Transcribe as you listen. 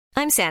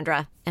I'm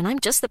Sandra, and I'm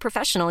just the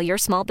professional your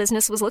small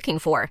business was looking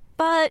for.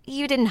 But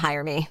you didn't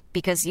hire me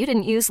because you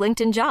didn't use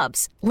LinkedIn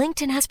Jobs.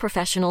 LinkedIn has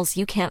professionals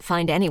you can't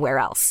find anywhere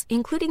else,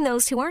 including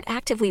those who aren't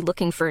actively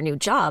looking for a new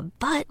job,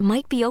 but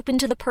might be open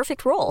to the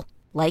perfect role,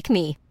 like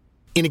me.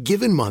 In a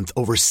given month,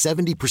 over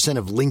 70%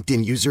 of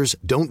LinkedIn users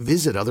don't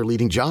visit other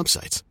leading job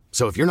sites.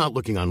 So if you're not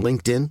looking on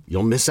LinkedIn,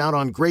 you'll miss out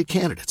on great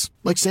candidates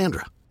like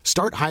Sandra.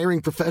 Start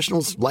hiring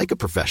professionals like a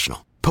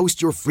professional.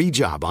 Post your free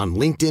job on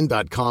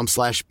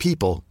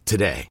linkedin.com/people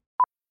today.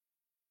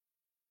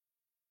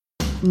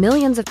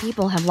 Millions of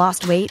people have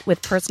lost weight with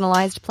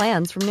personalized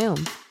plans from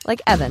Noom.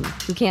 Like Evan,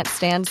 who can't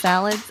stand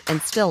salads and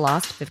still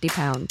lost 50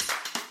 pounds.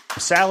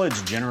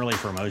 Salads generally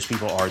for most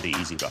people are the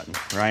easy button,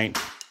 right?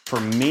 For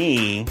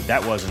me,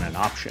 that wasn't an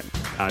option.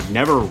 I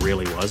never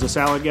really was a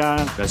salad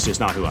guy. That's just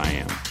not who I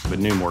am. But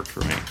Noom worked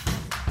for me.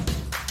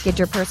 Get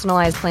your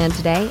personalized plan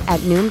today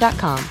at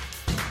Noom.com.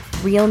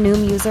 Real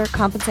Noom user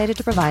compensated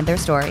to provide their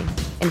story.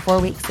 In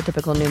 4 weeks, the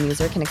typical Noom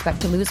user can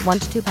expect to lose 1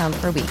 to 2 pounds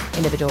per week.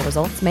 Individual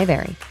results may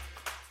vary.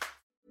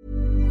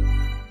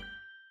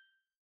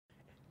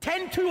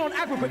 10-2 on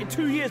aggregate in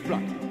 2 years,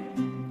 blood.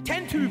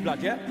 10-2,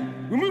 blood, yeah?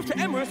 We moved to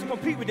Emirates to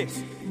compete with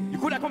this. You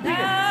call that competing?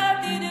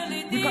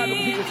 We can't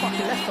compete with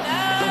fucking Leicester.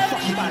 Those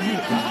fucking bad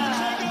unit, blood.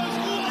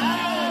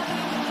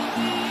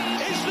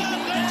 Is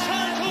that the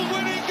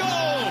title-winning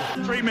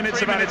goal? 3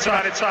 minutes of added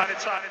time.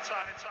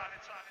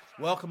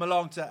 Welcome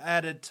along to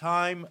Added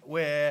Time,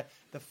 where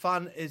the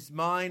fun is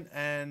mine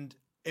and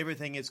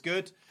everything is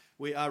good.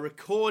 We are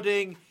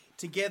recording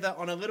together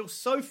on a little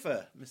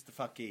sofa, Mr.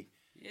 Fucky.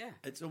 Yeah.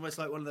 It's almost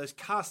like one of those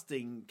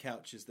casting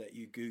couches that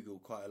you Google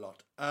quite a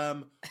lot.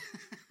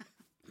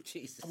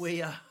 Jesus.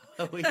 We are.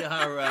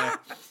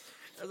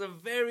 That's a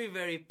very,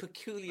 very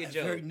peculiar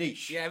joke. Very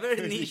niche. Yeah,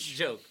 very niche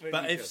joke.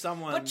 But if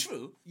someone... But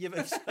true. Yeah,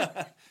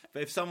 but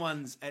if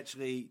someone's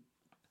actually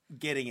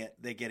getting it,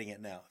 they're getting it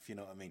now, if you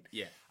know what I mean.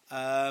 Yeah.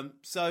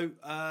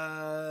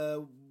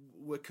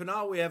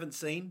 Kunal we haven't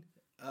seen.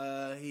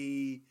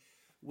 He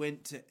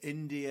went to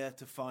India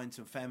to find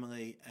some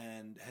family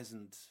and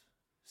hasn't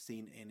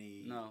seen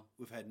any. No.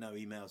 We've had no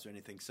emails or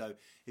anything. So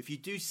if you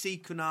do see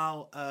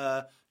Kunal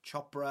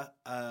Chopra,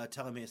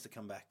 tell him he has to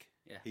come back.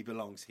 Yeah. He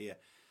belongs here.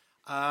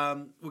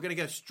 We're going to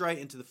go straight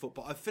into the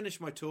football. I've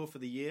finished my tour for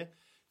the year.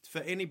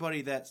 For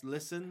anybody that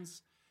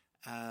listens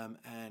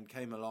and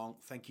came along,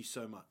 thank you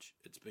so much.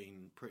 It's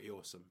been pretty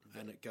awesome,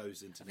 and it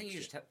goes into. I think you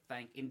should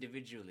thank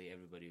individually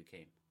everybody who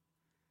came.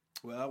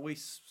 Well, we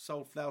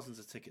sold thousands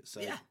of tickets,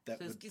 so yeah,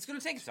 it's going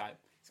to take time.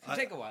 It's going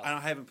to take a while. And I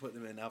haven't put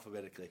them in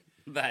alphabetically.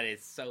 That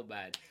is so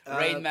bad.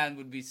 Rain Man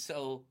would be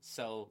so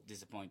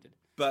disappointed.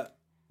 But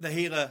the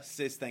healer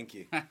says thank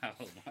you.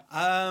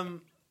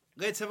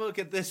 Let's have a look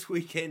at this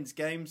weekend's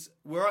games.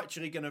 We're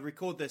actually going to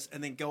record this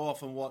and then go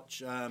off and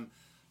watch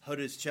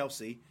Huddersfield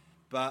Chelsea.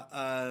 But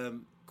a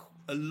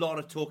lot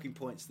of talking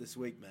points this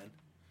week, man.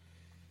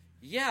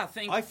 Yeah,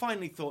 I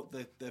finally thought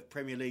that the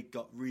Premier League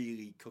got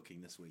really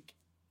cooking this week.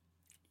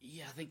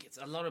 Yeah, I think it's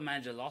a lot of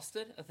managers lost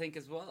it, I think,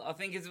 as well. I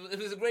think it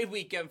was a great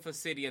weekend for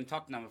City and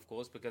Tottenham, of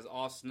course, because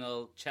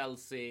Arsenal,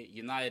 Chelsea,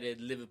 United,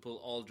 Liverpool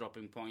all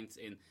dropping points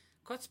in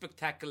quite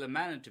spectacular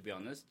manner, to be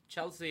honest.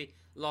 Chelsea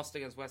lost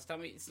against West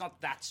Ham. It's not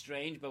that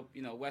strange, but,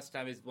 you know, West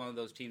Ham is one of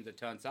those teams that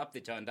turns up.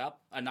 They turned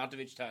up.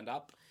 Arnautovic turned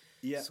up,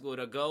 scored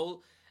a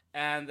goal.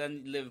 And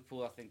then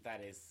Liverpool, I think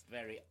that is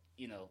very,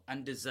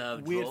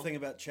 undeserved Weird draw. thing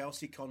about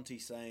Chelsea, Conte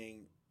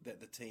saying that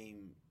the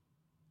team...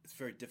 It's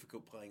very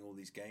difficult playing all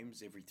these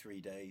games every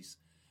 3 days.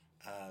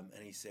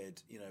 And he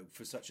said,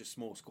 for such a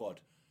small squad,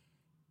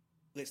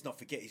 let's not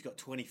forget he's got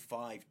 20 to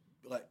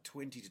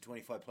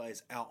 25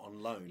 players out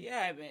on loan.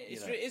 Yeah, I mean,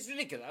 it's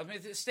ridiculous. I mean,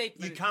 it's a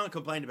statement. You can't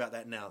complain about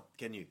that now,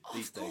 can you?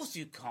 Of course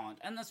you can't.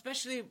 And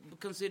especially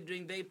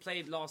considering they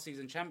played last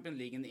season Champions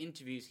League. In the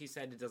interviews, he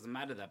said it doesn't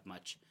matter that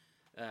much,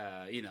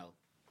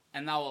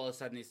 And now all of a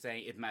sudden he's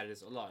saying it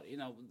matters a lot.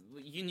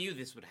 You knew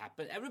this would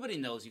happen. Everybody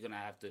knows you're going to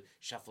have to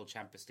shuffle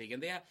Champions League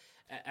and the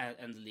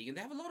league, and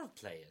they have a lot of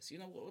players.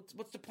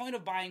 What's the point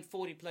of buying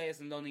 40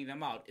 players and loaning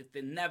them out if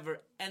they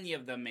never any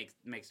of them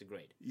makes a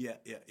grade? Yeah.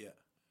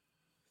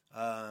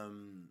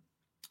 I'm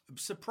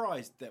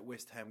surprised that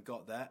West Ham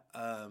got that.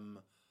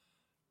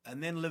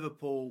 And then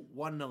Liverpool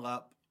 1-0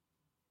 up,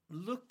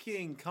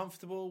 looking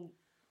comfortable.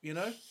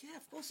 Yeah,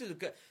 of course they look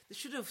good. They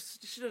should have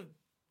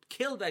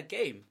killed that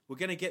game. We're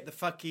going to get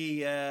the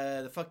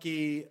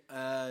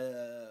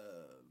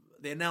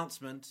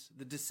announcement,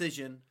 the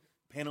decision,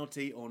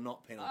 penalty or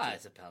not penalty.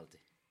 It's a penalty.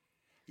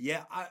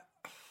 Yeah,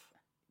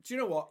 do you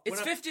know what? It's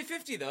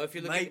 50-50 though. If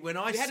you look, we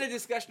had a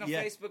discussion on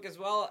Facebook as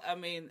well. I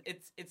mean,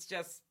 it's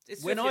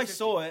 50-50. When I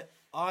saw it,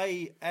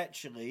 I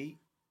actually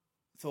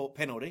thought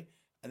penalty,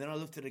 and then I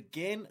looked at it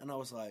again, and I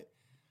was like,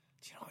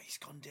 do you know what? He's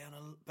gone down a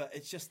little, but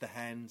it's just the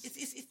hands.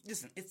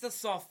 Listen, it's a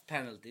soft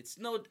penalty. It's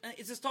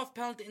a soft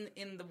penalty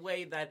in the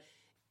way that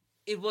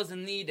it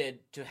wasn't needed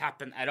to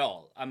happen at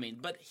all. I mean,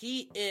 but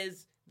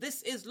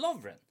this is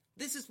Lovren.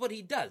 This is what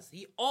he does.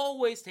 He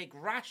always takes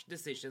rash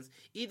decisions.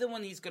 Either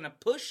when he's going to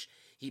push,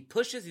 He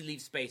pushes, he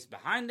leaves space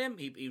behind him.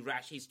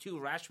 He's too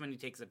rash when he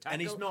takes a tackle.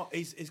 And he's not.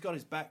 He's got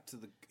his back to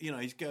the.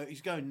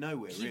 He's going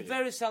nowhere. He really.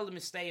 very seldom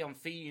stay on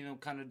feet.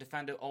 Kind of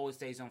defender always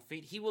stays on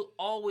feet. He will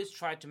always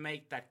try to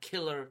make that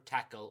killer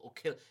tackle or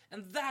kill,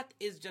 and that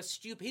is just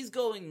stupid. He's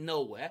going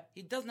nowhere.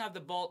 He doesn't have the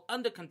ball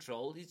under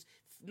control. He's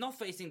not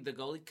facing the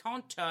goal. He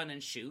can't turn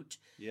and shoot.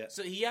 Yeah.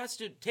 So he has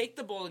to take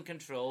the ball in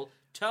control,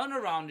 turn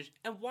around,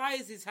 and why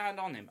is his hand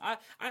on him? I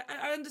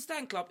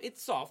understand, Klopp.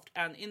 It's soft,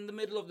 and in the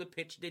middle of the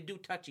pitch, they do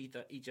touch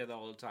each other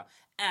all the time.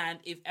 And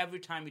if every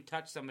time you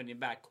touch somebody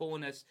back,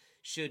 corners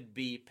should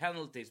be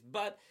penalties.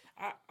 But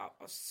I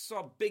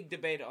saw a big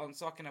debate on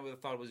soccer, and I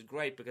thought it was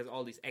great because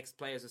all these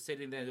ex-players are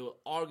sitting there, they were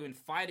arguing,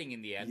 fighting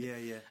in the end.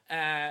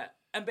 Yeah.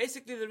 And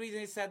basically the reason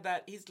he said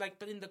that, he's like,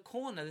 but in the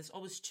corner, there's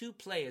always two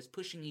players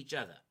pushing each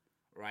other,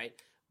 right?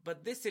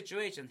 But this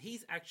situation,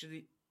 he's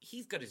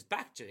got his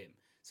back to him.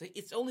 So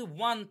it's only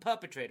one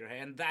perpetrator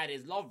here, and that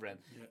is Lovren.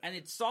 Yeah. And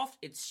it's soft,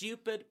 it's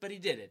stupid, but he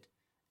did it.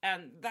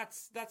 And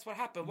that's what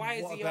happened. Why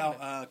is he What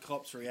about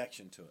Klopp's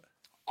reaction to it?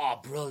 Oh,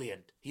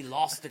 brilliant. He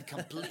lost it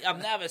completely.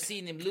 I've never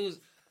seen him lose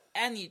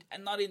any,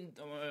 and not in...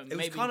 It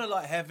was kind of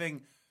like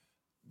having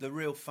the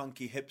real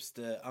funky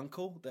hipster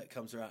uncle that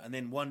comes around, and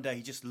then one day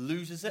he just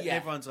loses it, and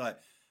everyone's like,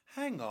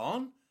 hang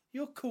on,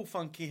 you're cool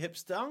funky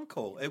hipster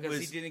uncle.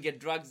 Because he didn't get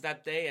drugs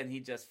that day, and he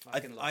just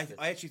fucking lost it.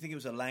 I actually think it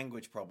was a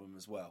language problem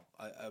as well.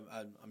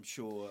 I'm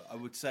sure. I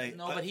would say...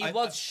 No, but he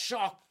was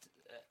shocked,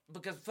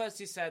 because first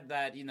he said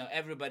that,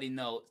 everybody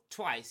knows,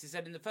 twice. He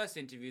said in the first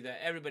interview that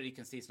everybody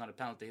can see it's not a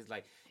penalty. He's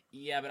like,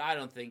 yeah, but I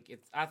think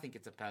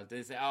it's a penalty.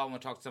 He said, I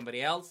want to talk to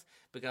somebody else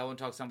because I want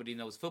to talk to somebody who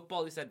knows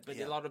football. He said, but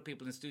a lot of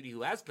people in the studio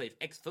who has played,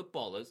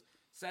 ex-footballers,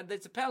 said that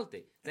it's a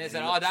penalty. Then he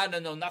said, I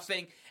don't know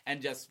nothing,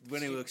 and just...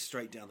 When he looks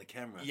straight down the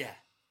camera. Yeah.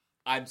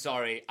 I'm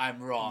sorry, I'm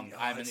wrong.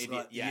 I'm an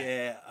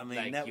idiot. I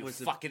mean, that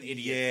was a fucking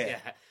idiot.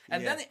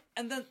 And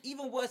then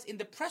even worse, in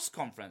the press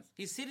conference,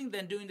 he's sitting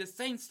there doing the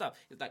same stuff.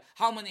 It's like,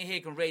 how many here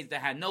can raise their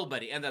hand?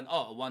 Nobody. And then,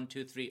 1,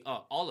 2, 3,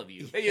 all of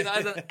you.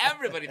 And then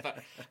everybody thought.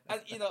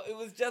 And it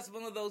was just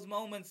one of those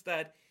moments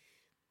that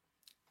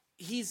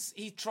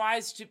he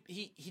tries to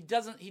he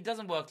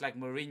doesn't work like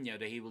Mourinho,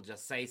 that he will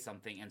just say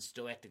something and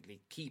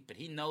stoically keep it.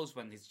 He knows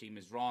when his team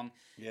is wrong.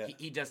 Yeah.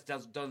 He just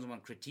doesn't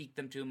want to critique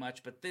them too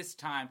much. But this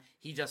time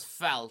he just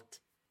felt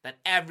that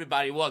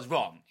everybody was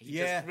wrong. He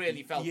just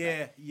really felt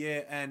that.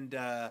 Yeah, and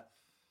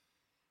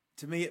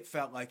to me it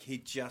felt like he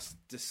just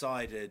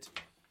decided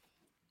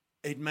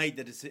he'd made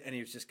the decision and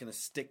he was just going to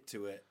stick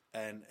to it.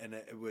 And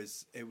it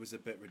was a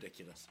bit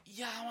ridiculous.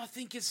 Yeah, I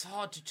think it's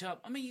hard to tell.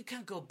 I mean, you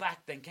can't go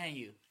back then, can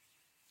you?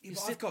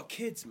 I've got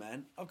kids,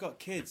 man. I've got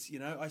kids,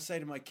 I say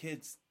to my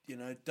kids,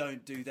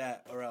 don't do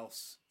that or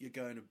else you're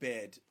going to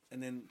bed.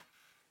 And then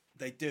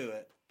they do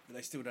it, but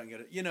they still don't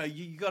get it.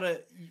 You got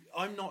to...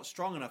 I'm not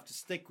strong enough to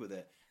stick with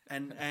it.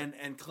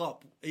 And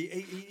Klopp,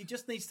 he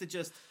just needs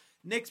to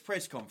next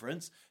press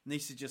conference,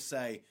 needs to just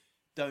say,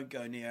 don't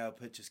go near our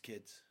pitchers,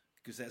 kids.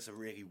 Because that's a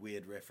really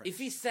weird reference. If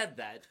he said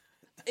that...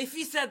 If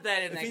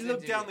he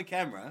looked down the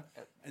camera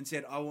and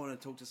said, I want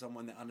to talk to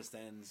someone that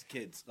understands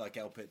kids like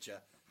Al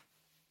Pitcher,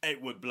 it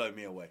would blow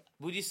me away.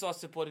 Would you start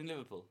supporting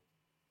Liverpool?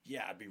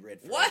 Yeah, I'd be red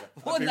forever.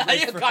 What? Well, no,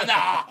 you can't.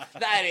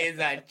 That is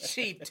a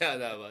cheap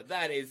turnover.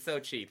 That is so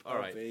cheap. All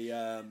right.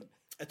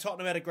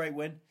 Tottenham had a great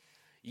win.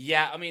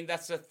 Yeah, I mean,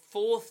 that's the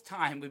fourth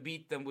time we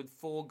beat them with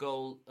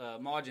 4-goal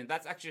margin.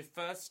 That's actually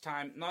the first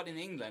time, not in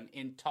England,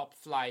 in top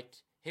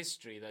flight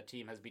history, that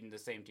team has beaten the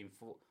same team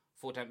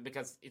four times,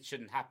 because it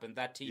shouldn't happen.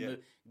 That team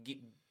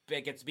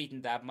gets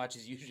beaten that much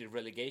is usually a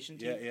relegation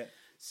team. Yeah.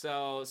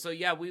 So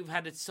we've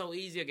had it so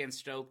easy against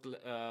Stoke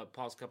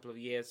past couple of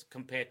years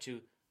compared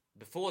to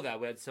before that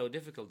we had so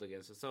difficult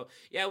against us. So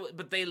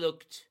but they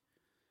looked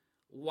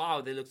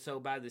so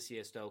bad this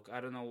year, Stoke. I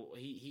don't know.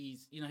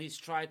 He's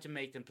tried to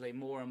make them play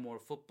more and more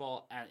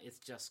football, and it's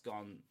just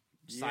gone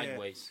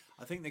sideways.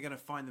 I think they're going to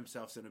find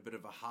themselves in a bit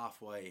of a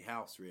halfway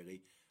house,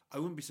 really. I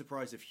wouldn't be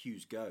surprised if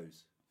Hughes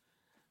goes.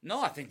 No,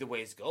 I think the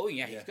way it's going,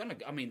 he's going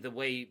to... I mean, the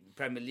way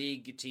Premier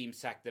League teams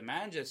sack the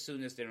manager, as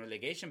soon as they're in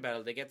relegation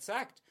battle, they get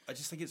sacked. I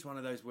just think it's one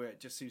of those where it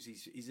just seems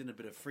he's in a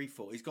bit of free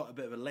fall. He's got a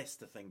bit of a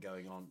Leicester thing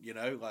going on,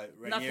 like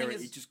Ranieri,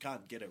 he just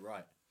can't get it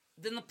right.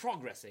 They're not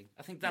progressing.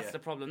 I think that's the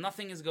problem.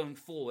 Nothing is going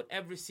forward.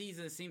 Every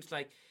season, it seems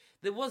like...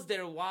 There was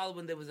a while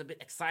when there was a bit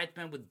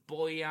excitement with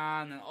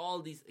Bojan and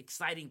all these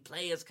exciting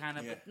players, kind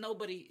of, but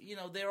nobody,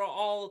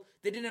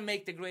 they didn't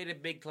make the greater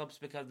big clubs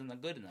because they're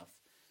not good enough.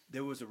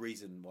 There was a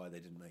reason why they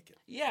didn't make it.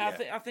 Yeah.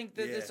 I think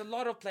that there's a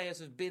lot of players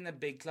who've been at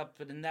big clubs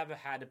but they never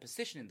had a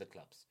position in the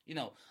clubs.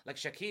 Like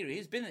Shaqiri,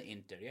 he's been at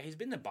Inter, he's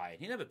been at Bayern,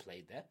 he never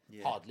played there,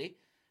 hardly.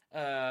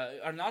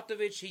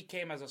 Arnautovic, he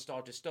came as a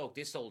starter Stoke,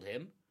 they sold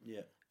him.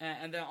 Yeah.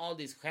 And then all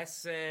these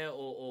Jesse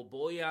or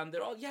Bojan,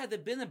 they're all,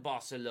 they've been at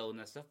Barcelona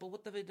and stuff, but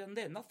what have they done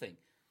there? Nothing.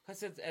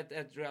 Jesse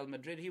at Real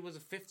Madrid, he was a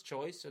 5th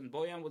choice, and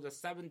Bojan was a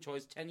 7th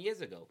choice 10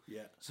 years ago.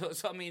 Yeah. So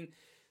I mean...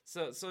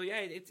 So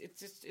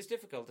it's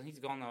difficult, and he's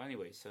gone now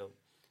anyway. So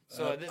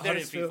they're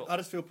in free fall.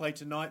 Huddersfield played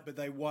tonight, but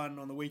they won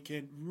on the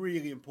weekend.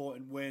 Really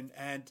important win,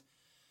 and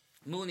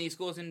Mooney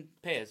scores in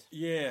pairs.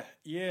 Yeah.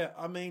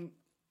 I mean,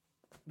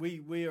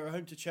 we are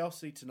home to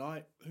Chelsea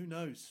tonight. Who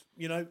knows?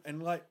 You know,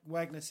 and like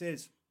Wagner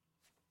says,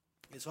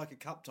 it's like a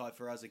cup tie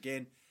for us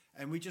again.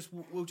 And we'll just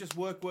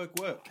work.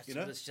 You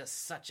know, It was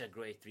just such a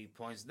great 3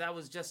 points. That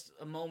was just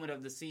a moment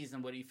of the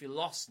season where if you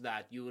lost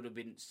that, you would have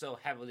been so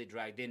heavily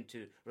dragged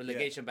into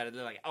relegation. But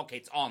they're like, okay,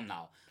 it's on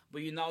now.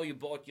 But you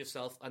bought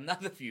yourself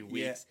another few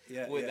weeks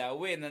with that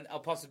win, and a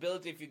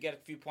possibility if you get a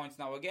few points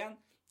now again,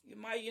 you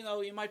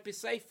might be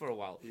safe for a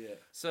while. Yeah.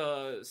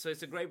 So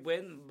it's a great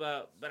win,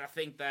 but I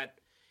think that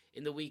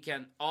in the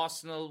weekend,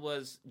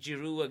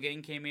 Giroud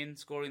again came in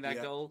scoring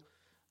that goal.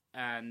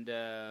 And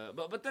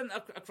but then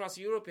across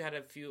Europe, you had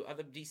a few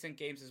other decent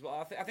games as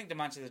well. I think the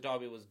Manchester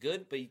derby was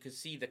good, but you could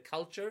see the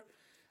culture.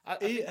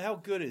 How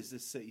good is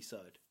this City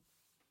side?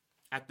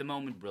 At the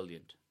moment,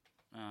 brilliant.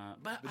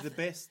 But the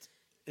best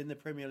in the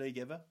Premier League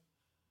ever?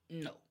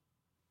 No.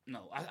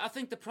 I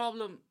think the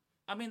problem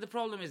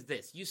is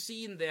this: you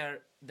see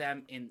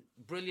them in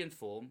brilliant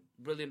form,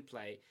 brilliant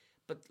play,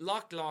 but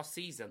like last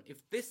season,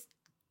 if this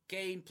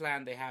game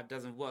plan they have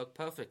doesn't work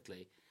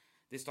perfectly,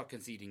 they start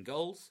conceding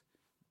goals.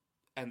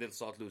 And they'll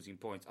start losing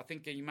points. I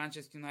think in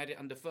Manchester United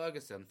under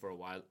Ferguson for a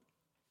while,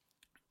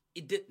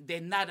 they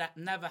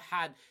never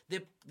had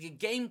the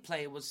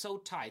gameplay was so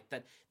tight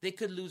that they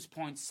could lose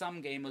points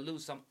some game or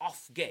lose some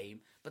off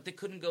game, but they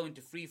couldn't go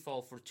into free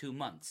fall for 2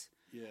 months.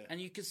 Yeah. And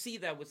you can see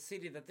that with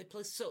City that they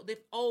play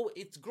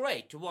it's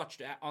great to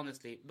watch,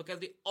 honestly, because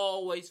they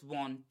always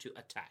want to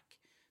attack.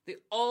 They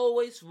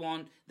always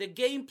want... The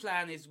game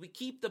plan is we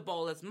keep the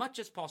ball as much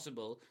as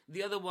possible.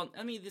 The other one...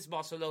 this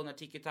Barcelona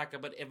tiki-taka,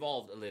 but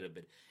evolved a little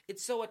bit.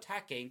 It's so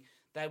attacking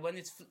that when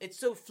it's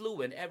so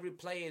fluid, every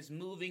player is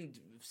moving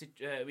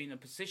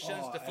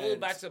positions. The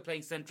fullbacks are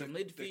playing central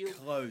midfield. The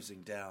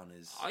closing down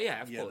is... Oh,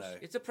 yeah, of course.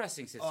 It's a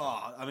pressing system.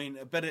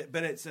 But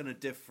it's in a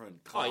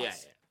different class. Oh,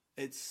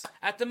 yeah. It's...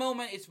 At the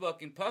moment, it's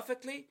working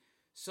perfectly.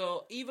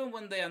 So even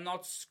when they are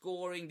not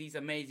scoring these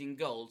amazing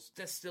goals,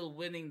 they're still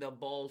winning the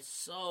ball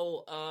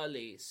so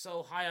early,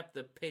 so high up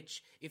the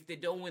pitch. If they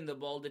don't win the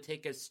ball, they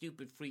take a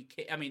stupid free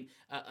kick.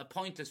 A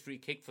pointless free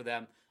kick for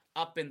them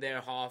up in their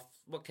half.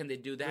 What can they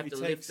do? They have to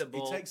lift the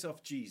ball. He takes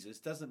off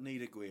Jesus, doesn't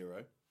need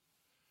Aguero.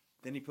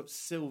 Then he puts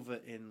Silva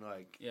in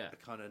a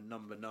kind of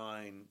number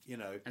 9,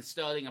 And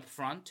Sterling up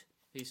front.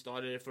 He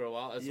started it for a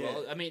while as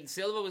well.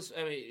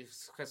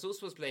 Jesus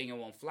was playing on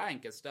one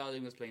flank and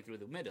Sterling was playing through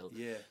the middle.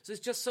 Yeah. So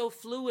it's just so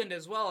fluent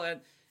as well.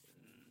 And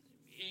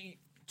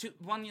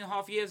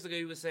 1.5 years ago,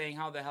 he was saying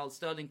how the hell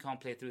Sterling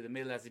can't play through the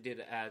middle as he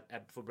did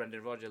for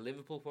Brendan Rodgers at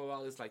Liverpool for a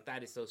while. It's like,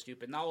 that is so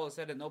stupid. Now all of a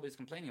sudden, nobody's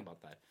complaining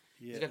about that.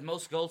 Yeah. He's got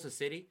most goals to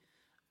City.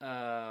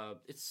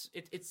 It's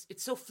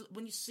so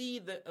when you see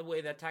the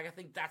way they attack, I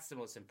think that's the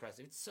most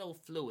impressive. It's so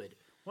fluid.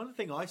 One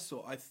thing I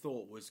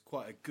thought was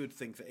quite a good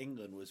thing for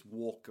England was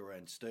Walker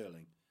and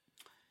Sterling.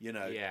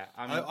 Yeah,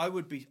 I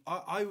would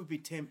be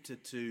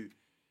tempted to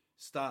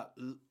start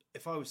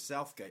if I was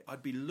Southgate.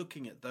 I'd be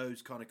looking at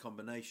those kind of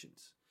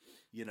combinations.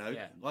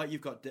 Like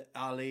you've got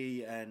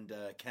Ali and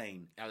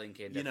Kane. Ali and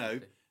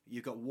Kane.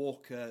 You've got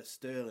Walker,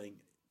 Sterling.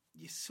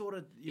 You sort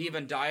of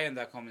even Dyer in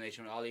that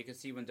combination with Ali. You can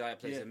see when Dyer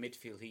plays in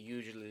midfield, he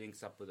usually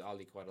links up with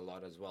Ali quite a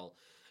lot as well.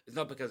 It's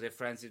not because they're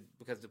friends, it's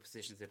because of the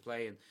positions they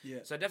play in. Yeah.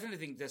 So I definitely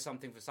think there's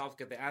something for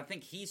Southgate there. And I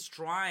think he's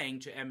trying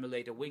to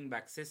emulate a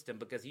wing-back system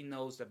because he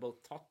knows that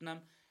both Tottenham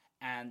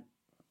and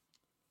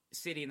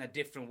City in a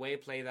different way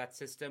play that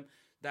system.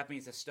 That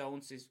means that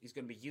Stones is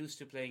going to be used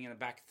to playing in a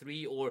back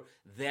three or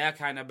their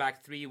kind of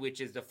back three, which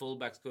is the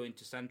fullbacks going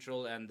to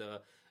central and the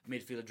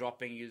midfielder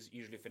dropping,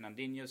 usually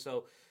Fernandinho.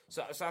 So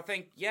I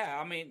think,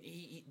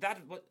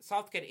 what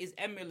Southgate is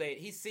emulate.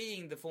 He's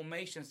seeing the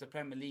formations the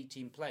Premier League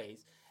team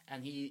plays.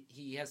 And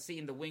he has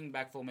seen the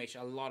wing-back formation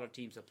a lot of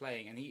teams are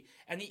playing.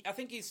 And I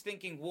think he's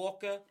thinking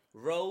Walker,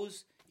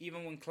 Rose,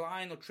 even when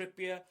Klein or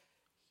Trippier,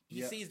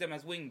 he sees them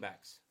as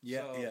wing-backs.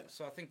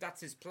 So I think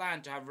that's his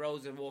plan, to have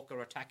Rose and Walker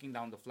attacking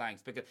down the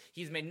flanks. Because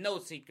he's made no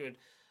secret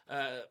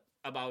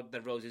about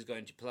that Rose is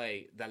going to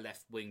play the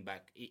left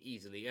wing-back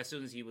easily. As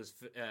soon as he was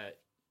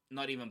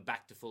not even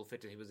back to full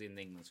fitness, he was in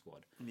the England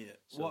squad. Yeah.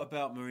 So, what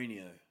about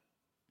Mourinho?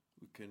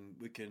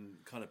 We can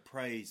kind of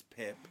praise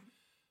Pep.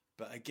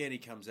 But again, he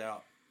comes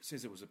out,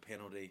 says it was a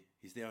penalty.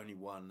 He's the only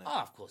one.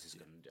 Of course he's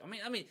going to do.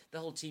 I mean, the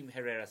whole team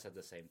Herrera said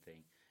the same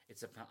thing.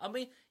 It's a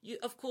penalty.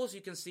 Of course you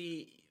can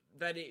see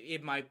that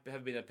it might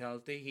have been a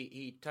penalty.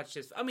 He touched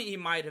his... he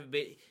might have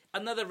been...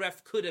 Another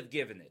ref could have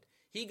given it.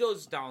 He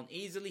goes down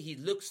easily. He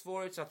looks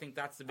for it. So I think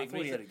that's the big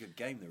reason. He had a good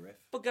game, the ref.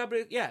 But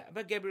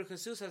Gabriel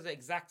Jesus has the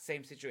exact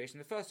same situation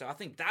the first time. I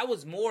think that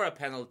was more a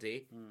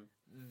penalty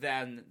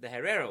than the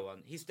Herrera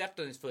one. He stepped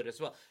on his foot as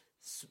well.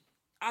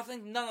 I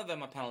think none of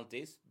them are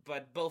penalties,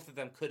 but both of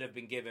them could have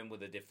been given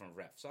with a different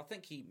ref. So I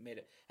think he made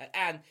it.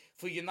 And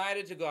for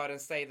United to go out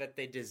and say that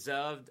they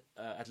deserved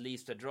at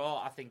least a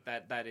draw, I think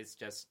that is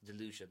just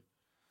delusion.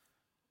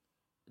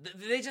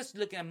 They're just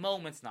looking at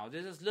moments now.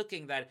 They're just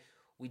looking that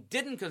we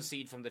didn't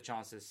concede from the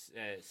chances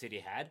City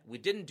had. We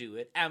didn't do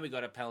it, and we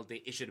got a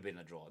penalty. It should have been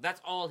a draw.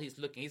 That's all he's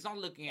looking. He's not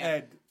looking at...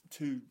 Had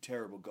 2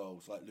 terrible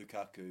goals like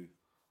Lukaku.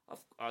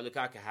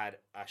 Lukaku had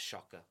a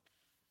shocker.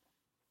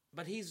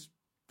 But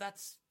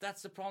that's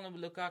the problem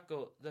with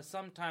Lukaku, that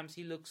sometimes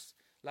he looks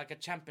like a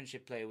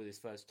championship player with his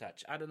first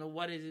touch. I don't know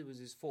what it is with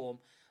his form,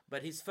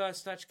 but his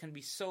first touch can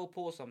be so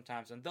poor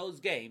sometimes. And those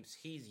games,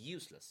 he's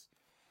useless.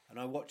 And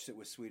I watched it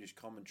with Swedish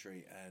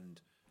commentary, and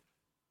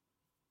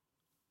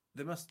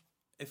they must.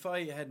 If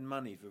I had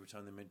money for every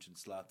time they mentioned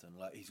Zlatan,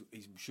 like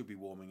he should be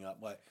warming up.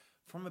 Like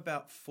from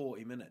about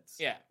 40 minutes,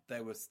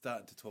 they were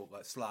starting to talk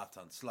like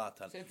Zlatan.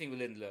 Same thing with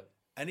Lindelöf.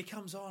 And he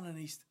comes on, and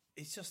he's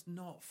just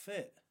not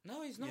fit.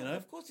 No, he's not. You know?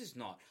 Of course, he's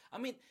not. I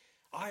mean,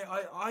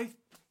 I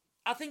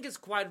think it's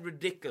quite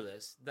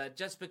ridiculous that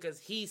just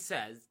because he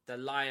says the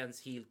Lions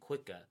heal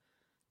quicker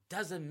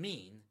doesn't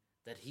mean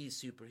that he's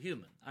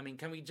superhuman. I mean,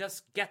 can we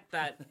just get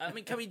that? I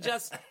mean, can we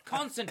just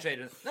concentrate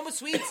on it? No, but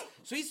Swedes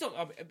don't.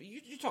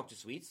 You talk to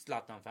Swedes,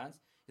 Zlatan fans.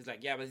 He's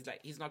like, yeah, but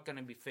he's not going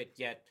to be fit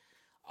yet.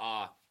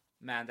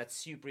 Man, that's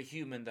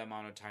superhuman, the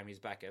amount of time he's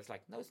back. It's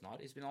like, no, it's not.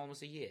 It's been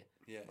almost a year.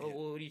 Yeah.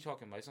 What are you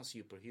talking about? It's not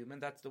superhuman.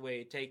 That's the way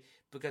it takes.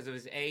 Because of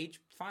his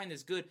age, fine,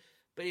 it's good.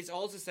 But it's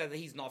also said that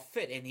he's not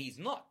fit, and he's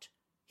not.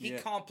 He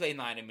can't play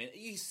 90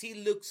 minutes. He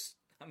looks,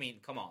 I mean,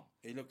 come on.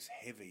 He looks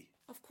heavy.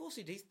 Of course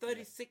he does. He's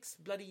 36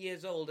 bloody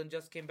years old and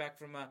just came back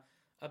from a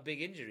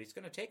big injury. It's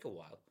going to take a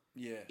while.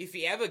 Yeah. If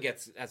he ever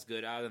gets as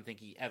good, I don't think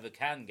he ever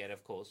can get,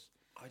 of course.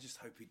 I just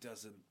hope he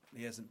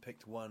hasn't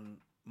picked one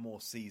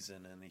more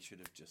season, and he should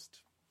have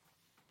just...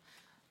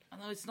 I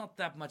know it's not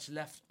that much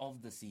left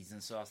of the season,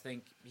 so I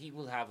think he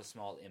will have a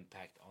small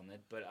impact on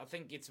it. But I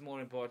think it's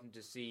more important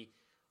to see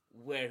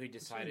where he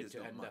decided to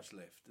end up. There's not much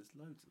left. There's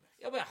loads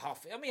left. Yeah, about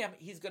half. I mean,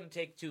 he's going to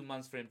take 2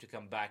 months for him to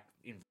come back.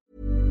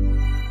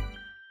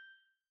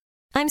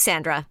 I'm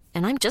Sandra,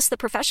 and I'm just the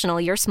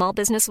professional your small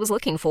business was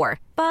looking for.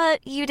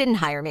 But you didn't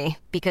hire me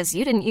because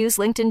you didn't use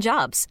LinkedIn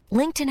Jobs.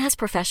 LinkedIn has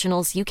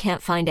professionals you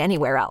can't find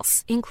anywhere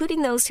else,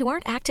 including those who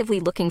aren't actively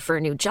looking for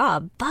a new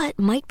job, but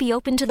might be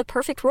open to the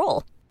perfect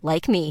role,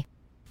 like me.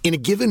 In a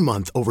given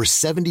month, over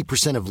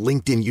 70% of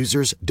LinkedIn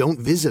users don't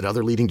visit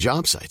other leading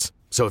job sites.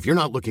 So if you're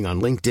not looking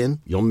on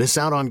LinkedIn, you'll miss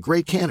out on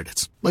great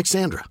candidates like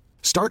Sandra.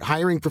 Start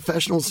hiring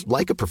professionals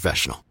like a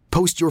professional.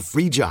 Post your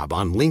free job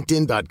on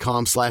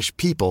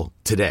linkedin.com/people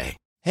today.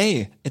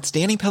 Hey, it's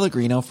Danny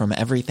Pellegrino from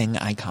Everything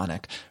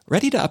Iconic.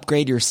 Ready to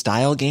upgrade your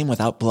style game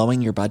without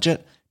blowing your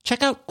budget?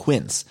 Check out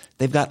Quince.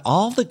 They've got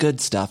all the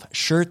good stuff,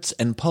 shirts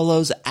and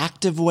polos,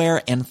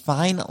 activewear, and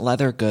fine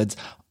leather goods,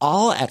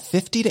 all at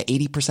 50 to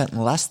 80%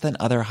 less than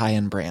other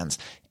high-end brands.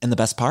 And the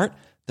best part?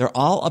 They're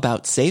all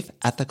about safe,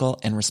 ethical,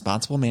 and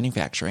responsible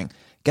manufacturing.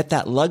 Get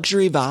that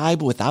luxury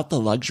vibe without the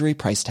luxury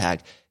price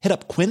tag. Hit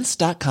up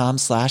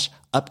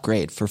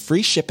quince.com/upgrade for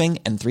free shipping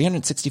and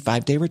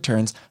 365-day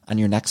returns on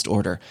your next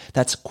order.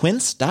 That's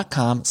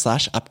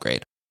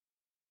quince.com/upgrade.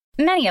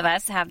 Many of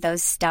us have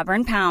those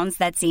stubborn pounds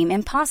that seem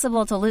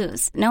impossible to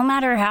lose, no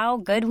matter how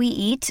good we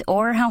eat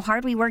or how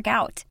hard we work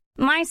out.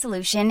 My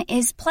solution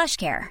is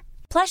PlushCare.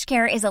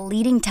 PlushCare is a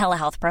leading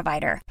telehealth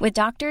provider with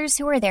doctors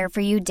who are there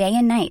for you day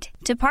and night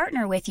to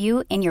partner with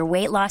you in your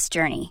weight loss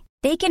journey.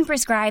 They can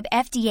prescribe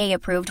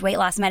FDA-approved weight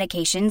loss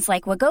medications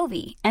like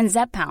Wegovy and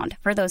Zepbound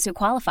for those who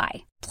qualify.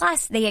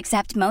 Plus, they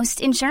accept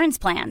most insurance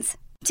plans.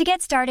 To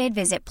get started,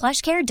 visit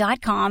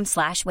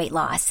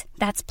plushcare.com/weightloss.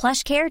 That's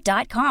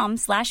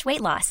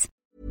plushcare.com/weightloss.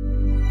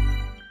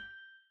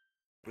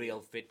 Real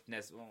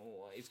fitness.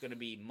 It's going to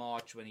be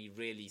March when he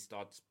really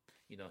starts,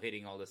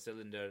 hitting all the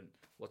cylinder.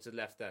 What's it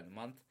left then? A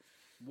month?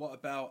 What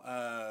about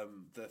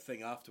the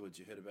thing afterwards?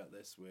 You heard about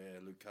this where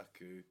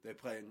Lukaku, they're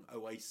playing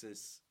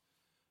Oasis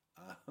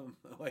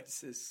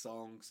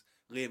songs.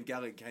 Liam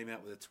Gallagher came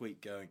out with a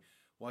tweet going,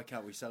 "Why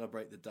can't we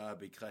celebrate the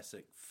Derby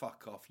Classic?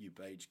 Fuck off, you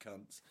beige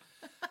cunts."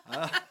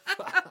 But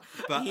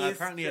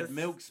apparently had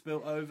milk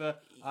spilt over.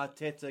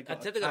 Arteta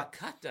got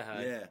cut to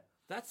her. Yeah.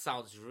 That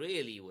sounds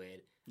really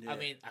weird. Yeah. I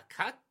mean, a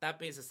cut? That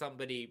means that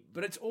somebody...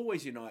 But it's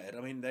always United. I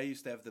mean, they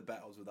used to have the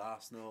battles with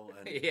Arsenal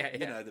and,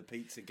 the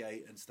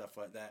Pizzagate and stuff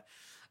like that.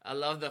 I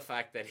love the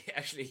fact that he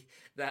actually...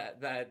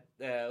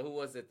 who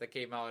was it that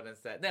came out and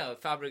said... No,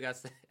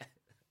 Fabregas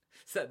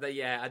said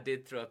that, I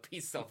did throw a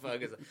piece of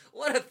Ferguson.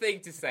 What a thing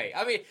to say.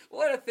 I mean,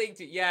 what a thing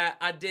to... Yeah,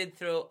 I did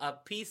throw a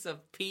piece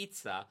of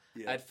pizza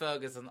at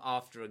Ferguson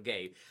after a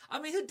game. I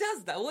mean, who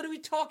does that? What are we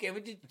talking? I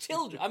mean,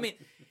 children. I mean...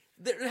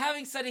 They're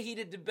having such a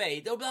heated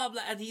debate, blah blah,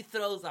 and he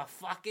throws a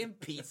fucking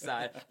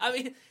pizza. I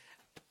mean,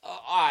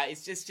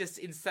 it's just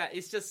insane.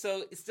 It's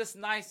just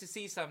nice to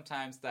see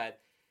sometimes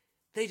that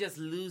they just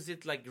lose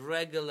it like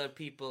regular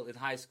people in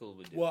high school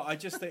would do. Well, I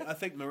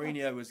think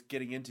Mourinho was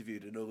getting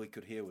interviewed, and all he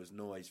could hear was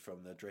noise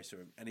from the dressing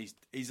room, and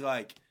he's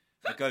like,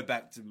 I go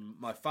back to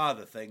my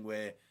father thing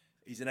where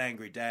he's an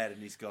angry dad,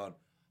 and he's gone,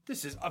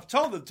 I've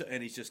told them to,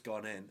 and he's just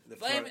gone in. They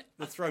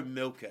throw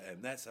milk at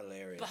him. That's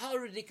hilarious. But how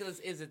ridiculous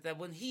is it that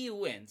when he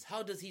wins,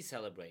 how does he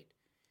celebrate?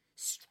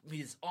 With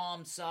his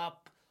arms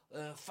up,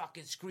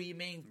 fucking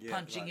screaming,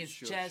 punching his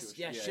chest,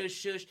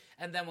 shush.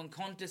 And then when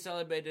Conte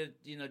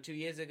celebrated, 2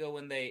 years ago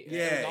when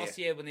last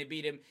year when they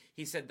beat him,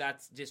 he said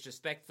that's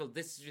disrespectful.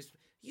 This is just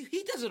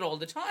he does it all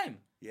the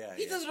time. Yeah,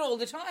 he does it all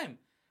the time.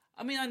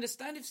 I mean, I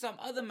understand if some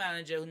other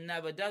manager who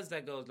never does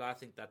that goes, I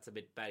think that's a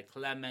bit bad.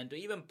 Clement, or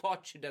even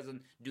Poch, who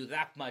doesn't do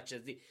that much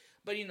as the...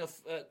 But,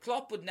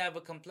 Klopp would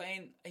never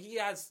complain. He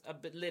has a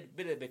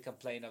bit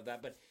complaint of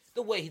that. But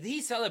the way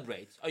he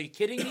celebrates, are you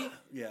kidding me?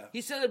 Yeah.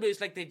 He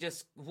celebrates like they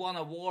just won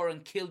a war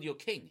and killed your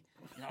king.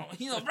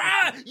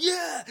 Rah,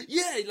 yeah.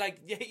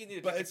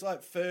 But it's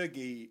like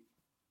Fergie.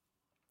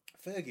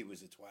 Fergie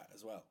was a twat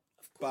as well.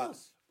 Of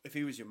course. But if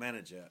he was your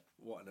manager,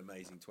 what an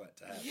amazing twat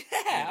to have.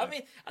 Yeah, I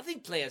mean, I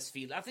think players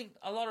feel. I think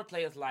a lot of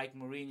players like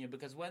Mourinho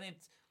because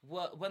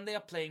when they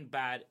are playing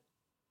bad,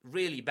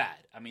 really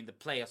bad. I mean, the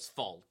player's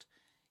fault.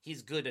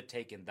 He's good at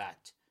taking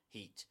that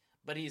heat,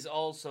 but he's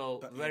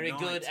also very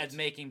good at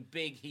making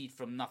big heat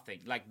from nothing,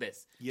 like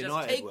this.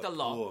 United just take the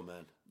loss. Poor,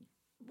 man.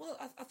 Well,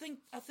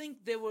 I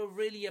think they were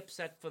really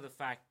upset for the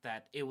fact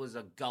that it was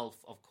a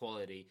gulf of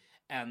quality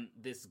and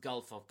this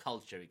gulf of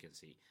culture. You can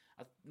see.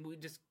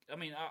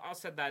 I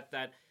said that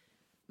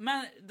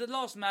the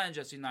last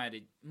managers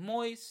United,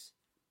 Moyes,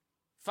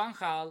 Van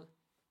Gaal,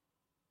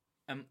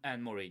 and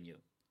Mourinho.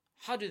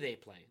 How do they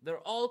play? They're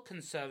all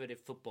conservative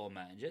football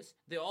managers.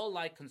 They all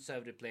like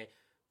conservative play.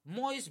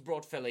 Moyes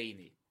brought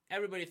Fellaini.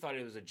 Everybody thought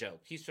it was a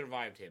joke. He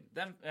survived him.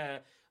 Then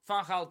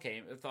Van Gaal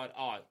came and thought,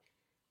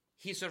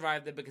 he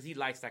survived it because he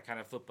likes that kind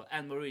of football.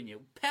 And Mourinho.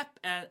 Pep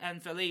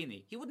and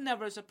Fellaini. He would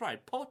never have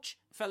surprised. Poch,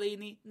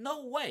 Fellaini,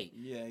 no way.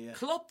 Yeah.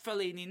 Klopp,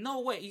 Fellaini, no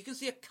way. You can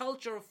see a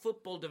culture of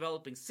football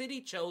developing.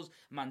 City chose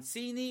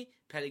Mancini,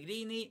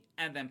 Pellegrini,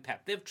 and then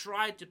Pep. They've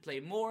tried to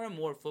play more and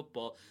more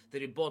football.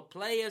 They bought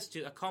players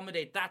to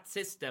accommodate that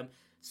system.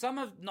 Some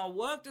have not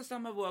worked and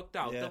some have worked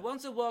out. Yeah. The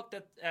ones that worked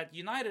at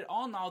United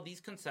are now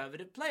these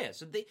conservative players.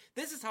 So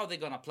this is how they're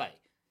going to play.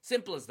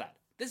 Simple as that.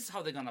 This is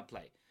how they're going to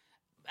play.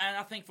 And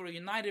I think for a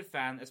United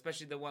fan,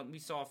 especially the one we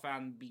saw a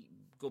fan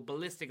go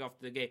ballistic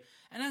after the game,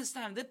 and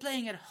understand they're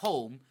playing at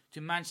home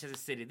to Manchester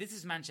City. This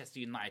is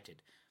Manchester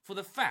United. For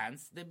the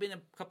fans, they've been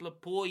a couple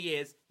of poor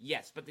years,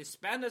 yes, but they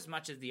spend as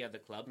much as the other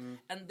club,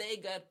 and they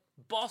got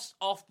bossed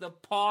off the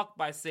park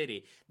by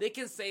City. They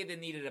can say they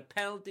needed a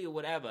penalty or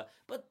whatever,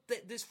 but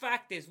this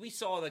fact is, we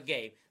saw the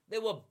game. They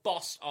were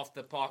bossed off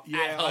the park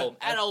at home,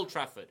 at Old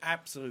Trafford.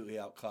 Absolutely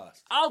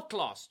outclassed.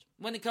 Outclassed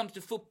when it comes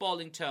to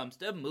footballing terms.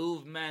 The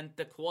movement,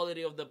 the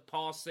quality of the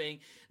passing,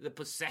 the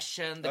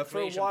possession, the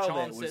creation of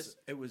chances.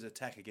 It was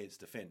attack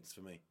against defence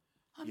for me.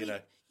 I mean,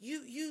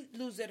 you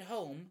lose at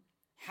home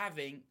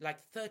having like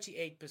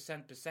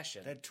 38%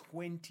 possession. They had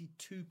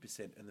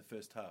 22% in the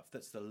first half.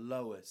 That's the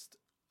lowest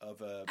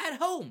of a... At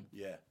home?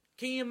 Yeah.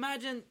 Can you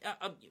imagine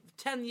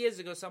 10 years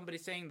ago somebody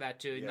saying that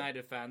to a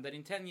United fan, that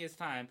in 10 years'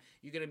 time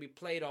you're going to be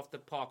played off the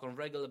park on a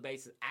regular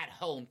basis at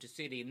home to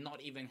City, not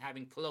even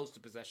having close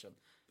to possession?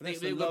 But that's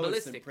the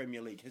lowest in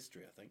Premier League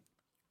history, I think.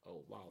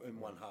 Oh, wow. In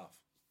one half.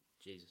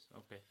 Jesus,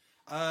 okay.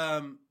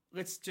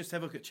 Let's just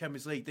have a look at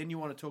Champions League. Then you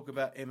want to talk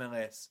about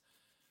MLS.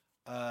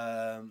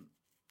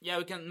 Yeah,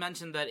 we can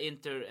mention that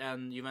Inter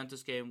and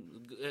Juventus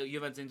game.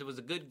 Juventus-Inter was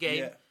a good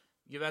game. Yeah.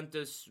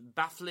 Juventus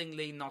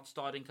bafflingly not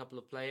starting a couple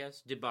of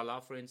players.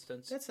 Dybala, for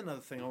instance. That's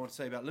another thing I want to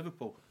say about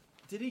Liverpool.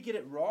 Did he get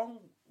it wrong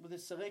with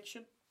his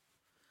selection?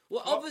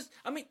 Well, obviously,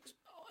 I mean,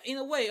 in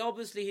a way,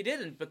 obviously he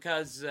didn't,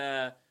 because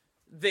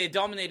they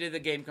dominated the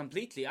game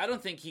completely. I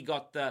don't think he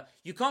got the...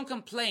 You can't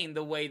complain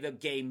the way the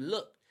game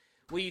looked.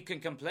 Well, you can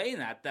complain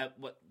that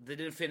they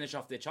didn't finish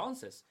off their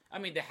chances. I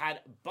mean, they had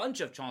a bunch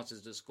of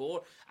chances to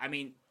score. I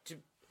mean...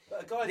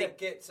 But a guy that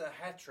gets a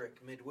hat-trick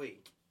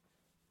midweek,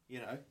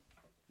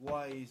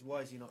 why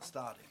is he not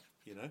starting,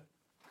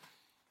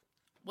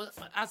 Well,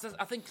 I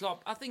think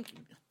Klopp...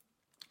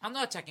 I'm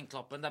not attacking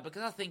Klopp on that,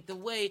 because I think the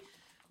way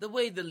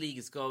the league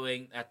is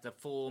going at the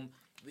form,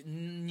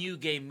 new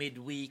game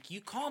midweek,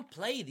 you can't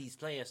play these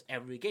players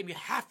every game. You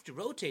have to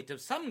rotate them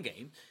some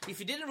game. If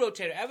you didn't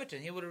rotate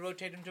Everton, he would have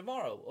rotated him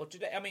tomorrow or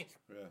today. I mean,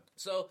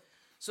 so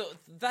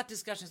that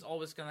discussion is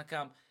always going to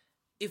come.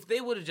 If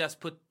they would have just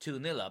put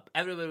 2-0 up,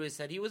 everybody would have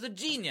said he was a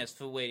genius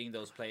for waiting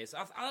those players.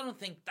 I don't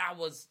think that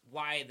was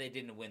why they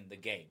didn't win the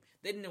game.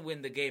 They didn't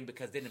win the game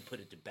because they didn't put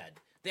it to bed.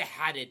 They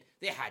had it.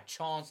 They had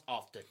chance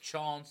after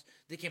chance.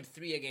 They came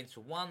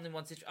 3-1 in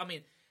one situation. I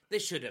mean, they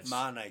should have.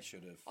 Mane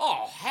should have.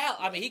 Oh, hell.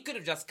 I mean, he could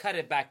have just cut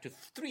it back to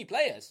 3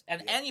 players,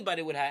 and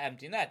anybody would have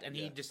empty net, and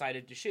he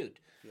decided to shoot.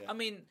 Yeah. I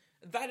mean,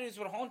 that is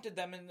what haunted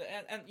them, and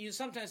you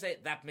sometimes say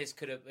that miss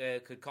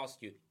could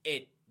cost you.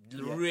 It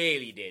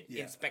really did,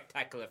 in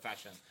spectacular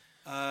fashion.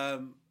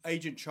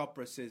 Agent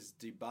Chopra says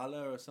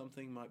Dybala or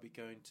something might be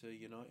going to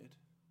United.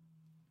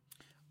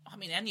 I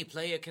mean, any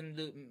player can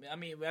do... I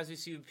mean, as we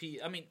see with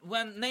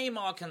when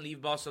Neymar can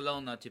leave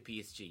Barcelona to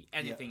PSG,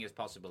 anything is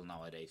possible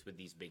nowadays with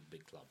these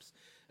big clubs.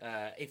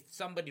 If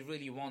somebody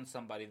really wants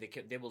somebody,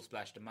 they will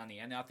splash the money.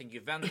 And I think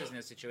Juventus in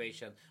a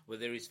situation where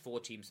there is 4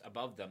 teams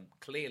above them,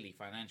 clearly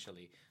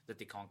financially, that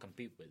they can't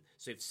compete with.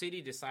 So if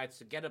City decides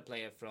to get a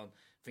player from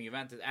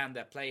Juventus, and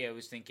that player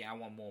who's thinking, I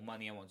want more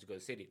money, I want to go to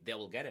City, they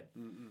will get him.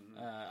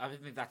 I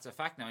think that's a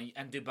fact now.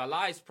 And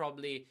Dybala is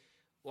probably...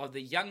 Well,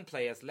 the young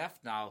players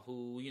left now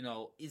who,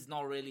 is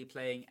not really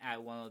playing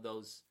at one of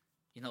those,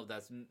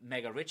 those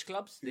mega rich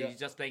clubs. He's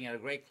just playing at a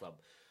great club.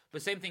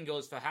 But same thing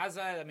goes for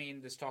Hazard. I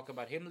mean, there's talk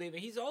about him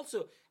leaving. He's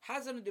also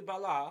Hazard and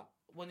Dybala.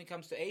 When it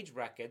comes to age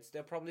brackets,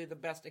 they're probably the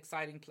best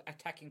exciting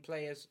attacking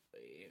players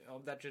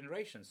of that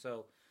generation.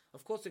 So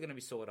of course they're going to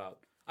be sorted out.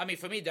 I mean,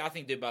 for me, I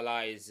think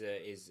Dybala is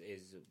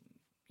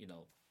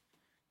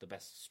the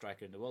best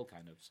striker in the world,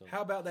 kind of. So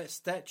how about that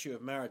statue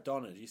of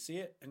Maradona? Do you see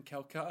it in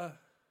Calcutta?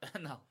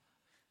 No.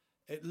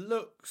 It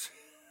looks.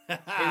 Is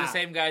the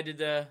same guy did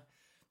the?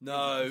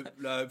 No,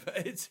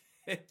 but it's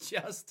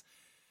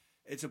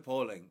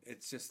appalling.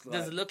 It's just like.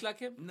 Does it look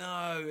like him?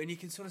 No, and you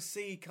can sort of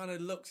see he kind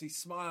of looks, he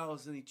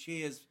smiles and he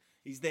cheers.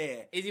 He's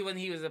there. Is he when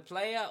he was a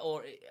player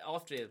or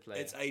after he was a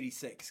player? It's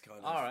 86 kind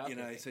of. All right,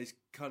 okay. So he's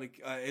kind of.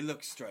 It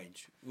looks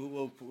strange.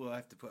 We'll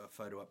have to put a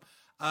photo up.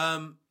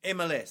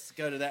 MLS,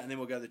 go to that, and then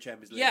we'll go to the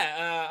Champions League.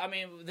 Yeah, I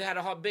mean, they had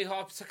a big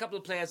hop. A couple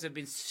of players have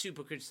been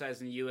super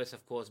criticized in the US,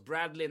 of course.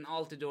 Bradley and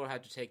Altidore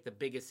had to take the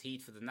biggest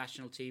heat for the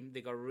national team.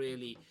 They got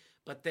really,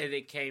 but then they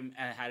came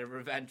and had a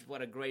revenge.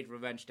 What a great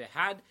revenge they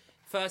had.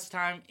 First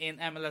time in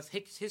MLS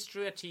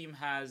history, a team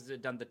has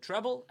done the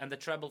treble, and the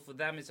treble for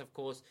them is, of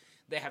course,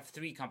 they have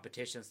 3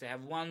 competitions. They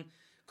have one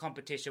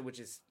competition, which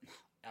is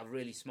a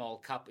really small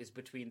cup, is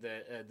between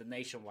the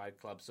nationwide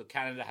clubs. So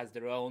Canada has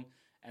their own,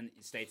 and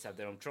States have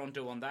their own.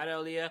 Toronto won that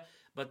earlier,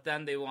 but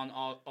then they won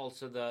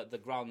also the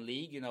ground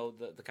league,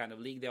 the kind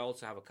of league. They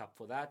also have a cup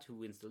for that, who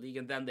wins the league,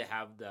 and then they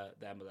have the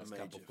MLS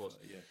Cup, of course.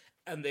 Yeah.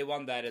 And they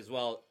won that as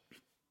well.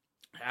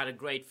 Had a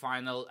great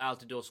final.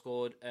 Altidore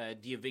scored.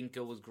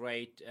 Giovinco was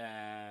great,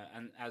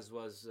 and as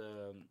was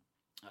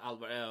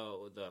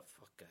Alvaro,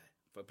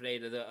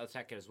 played the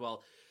attacker as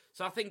well.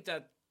 So I think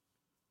that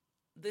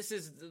this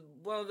is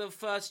one of the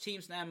first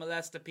teams in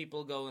MLS that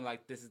people going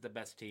like, this is the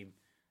best team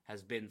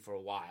has been for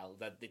a while,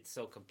 that it's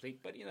so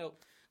complete. But,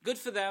 good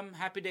for them.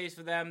 Happy days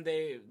for them.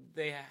 They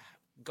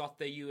got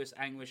the US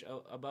anguish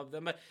above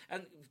them.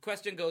 And the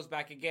question goes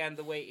back again,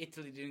 the way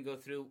Italy didn't go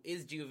through.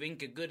 Is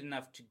Giovinco good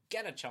enough to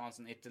get a chance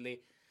in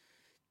Italy?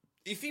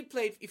 If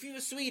he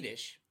was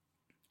Swedish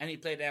and he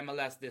played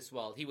MLS this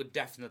well, he would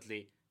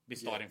definitely be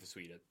starting for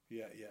Sweden.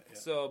 Yeah.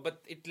 So,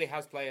 but Italy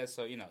has players,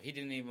 so, he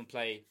didn't even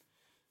play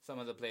some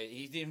of the players.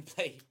 He didn't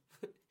play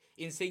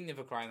Insigne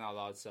for crying out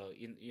loud, so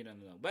you don't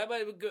know. But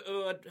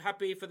we're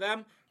happy for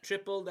them.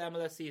 Triple, the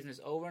MLS season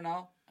is over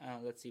now.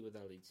 Let's see what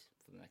that leads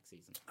for the next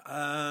season.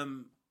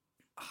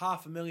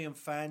 500,000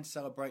 fans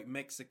celebrate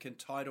Mexican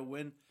title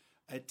win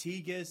at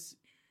Tigres,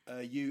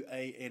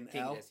 UANL.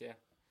 Tigres, yeah.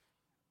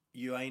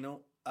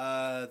 UANL.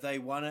 They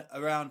won it.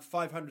 Around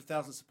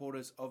 500,000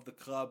 supporters of the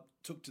club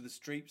took to the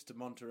streets to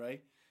Monterrey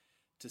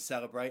to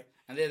celebrate.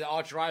 And they're the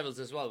arch rivals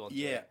as well, Monterrey.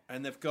 Yeah,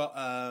 and they've got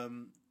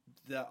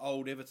the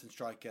old Everton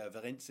striker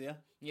Valencia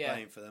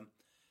playing for them.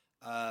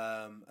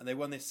 And they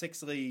won their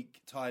 6th league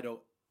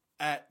title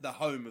at the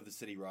home of the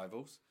city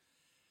rivals.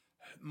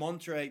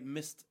 Monterrey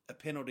missed a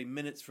penalty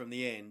minutes from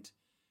the end,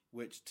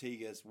 which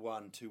Tigres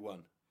won 2-1.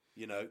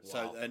 Wow.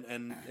 So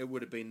and it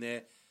would have been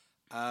there.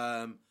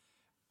 And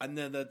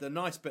then the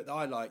nice bit that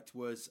I liked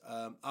was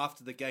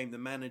after the game, the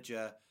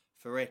manager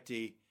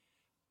Ferretti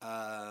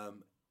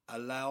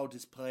allowed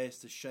his players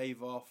to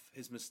shave off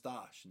his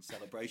moustache in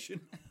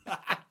celebration.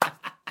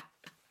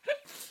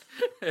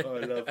 Oh,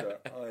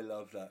 I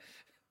love that.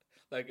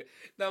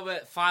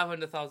 But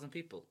 500,000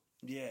 people.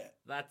 Yeah,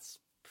 that's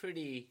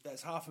pretty.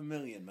 That's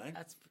 500,000, man.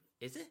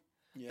 Is it?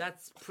 Yeah.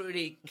 That's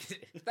pretty.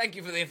 Thank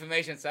you for the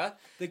information, sir.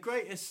 The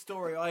greatest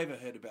story I ever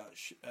heard about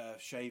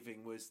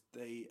shaving was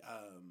a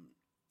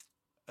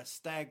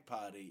stag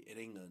party in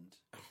England.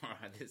 All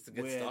right, this is a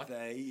good where start.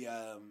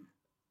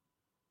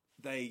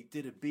 They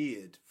did a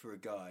beard for a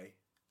guy,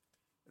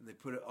 and they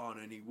put it on,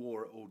 and he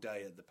wore it all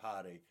day at the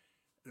party.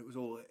 It was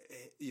all,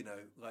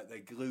 like they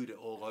glued it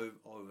all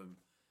over him.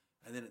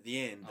 And then at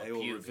the end, they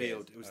all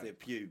revealed it was their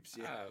pubes.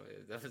 Yeah. Oh,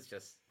 that was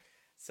just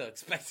so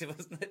expensive,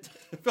 wasn't it?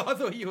 I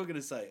thought you were going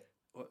to say it.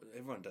 Well,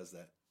 everyone does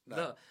that.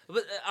 No.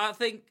 But I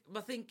think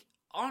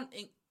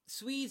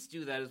Swedes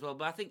do that as well.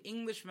 But I think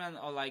Englishmen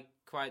are like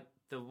quite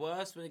the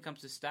worst when it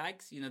comes to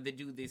stags. They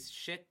do this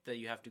shit that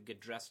you have to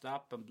get dressed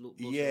up and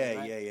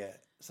Yeah.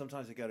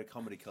 Sometimes they go to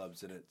comedy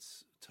clubs and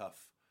it's tough.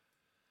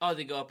 Oh,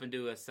 they go up and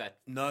do a set.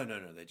 No.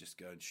 They just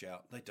go and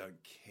shout. They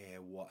don't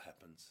care what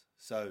happens.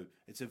 So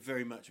it's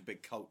very much a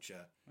big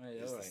culture. Right,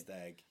 the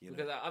stag.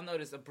 Because I've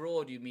noticed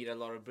abroad you meet a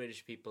lot of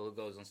British people who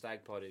goes on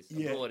stag parties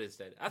abroad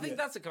instead. I think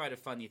that's a kind of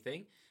funny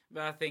thing.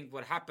 But I think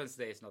what happens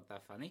there is not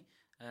that funny.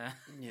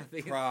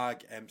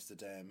 Prague,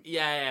 Amsterdam.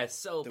 Yeah,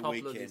 so the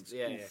popular. Weekends.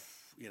 Yeah.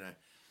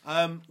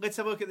 Let's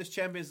have a look at this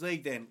Champions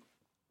League then.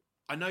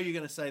 I know you're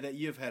going to say that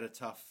you've had a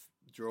tough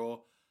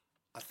draw.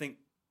 I think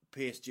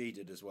PSG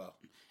did as well.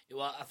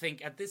 Well, I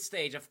think at this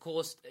stage, of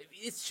course,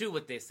 it's true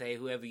what they say.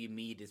 Whoever you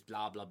meet is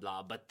blah, blah,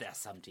 blah. But there's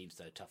some teams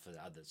that are tougher than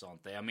others,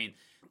 aren't they? I mean,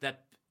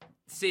 that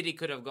City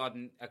could have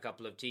gotten a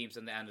couple of teams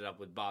and they ended up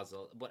with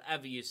Basel.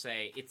 Whatever you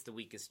say, it's the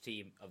weakest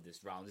team of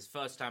this round. It's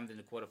first time in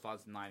the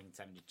quarterfinals in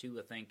 1972,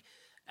 I think.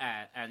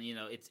 And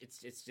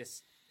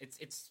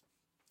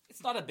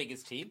it's not a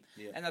biggest team.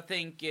 Yeah. And I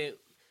think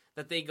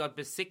that they got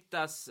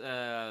Besiktas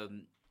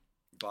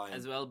Bayern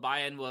as well.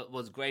 Bayern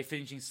was great,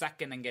 finishing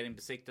second and getting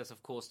Besiktas.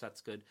 Of course,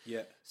 that's good.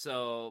 Yeah.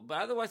 So,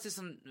 but otherwise, there's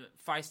some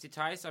feisty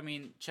ties. I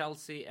mean,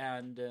 Chelsea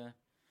and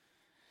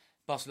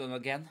Barcelona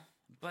again.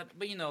 But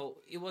you know,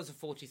 it was a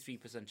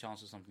 43%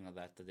 chance or something like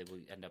that they will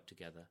end up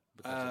together.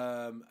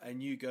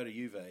 And you go to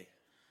Juve.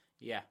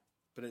 Yeah.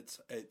 But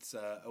it's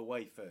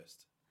away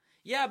first.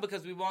 Yeah,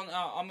 because we won.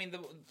 I mean,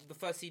 the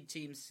first seed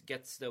teams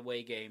gets the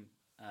away game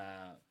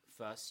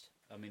first.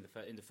 I mean,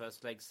 in the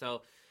first leg.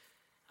 So,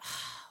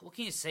 what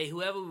can you say?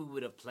 Whoever we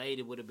would have played,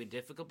 it would have been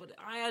difficult. But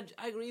I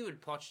agree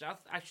with Poch. I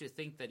actually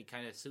think that it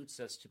kind of suits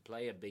us to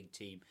play a big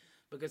team.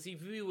 Because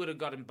if we would have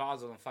gotten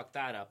Basel and fucked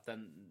that up,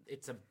 then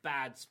it's a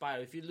bad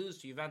spiral. If you lose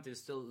to Juventus, it's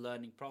still a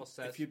learning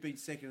process. If you'd been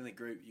second in the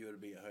group, you would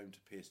have been at home to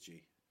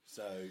PSG.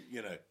 So,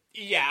 you know.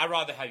 Yeah, I'd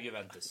rather have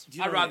Juventus.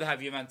 I'd rather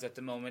have Juventus at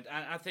the moment.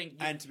 And I think...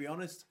 And to be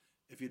honest,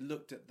 if you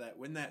looked at that,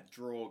 when that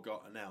draw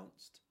got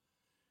announced,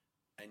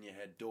 and you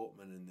had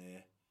Dortmund in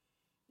there,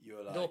 you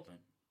were like... Dortmund?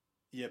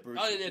 Yeah, Borussia.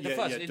 Oh, the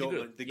first, in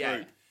Dortmund, the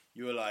group.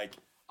 You were like...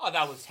 Oh,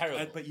 that was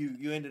terrible. But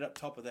you ended up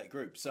top of that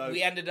group. So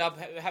we ended up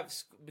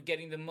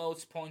getting the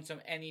most points of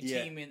any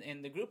team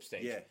in the group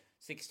stage. Yeah.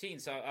 16.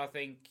 So I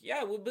think,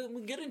 we're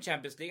good in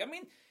Champions League. I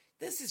mean,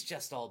 this is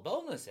just all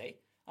bonus, eh?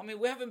 I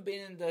mean, we haven't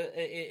been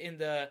in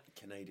the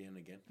Canadian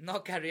again.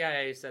 Knockout.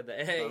 Yeah, you said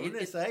that.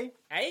 Bonus, eh?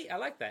 I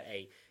like that,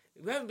 eh?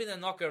 We haven't been in a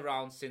knockout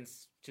round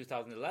since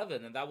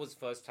 2011, and that was the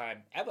first time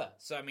ever.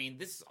 So I mean,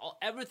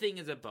 everything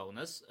is a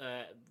bonus.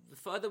 The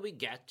further we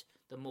get,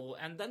 the more,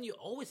 and then you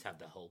always have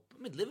the hope.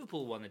 I mean,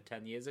 Liverpool won it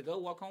 10 years ago.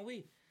 Why can't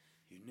we?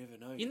 You never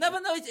know. You never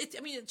know.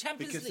 I mean,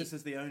 Champions League. Because this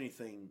is the only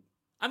thing.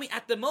 I mean,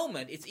 at the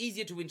moment, it's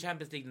easier to win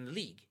Champions League than the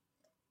league.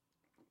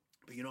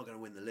 But you're not going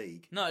to win the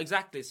league. No,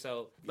 exactly.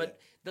 So, but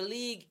the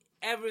league,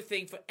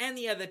 everything for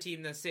any other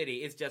team than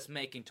City is just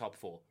making top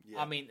four. Yeah.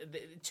 I mean,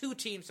 the two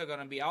teams are going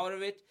to be out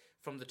of it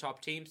from the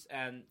top teams,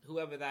 and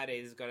whoever that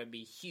is going to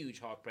be huge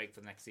heartbreak for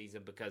next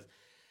season because.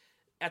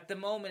 At the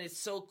moment, it's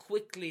so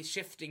quickly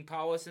shifting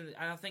powers, and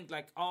I think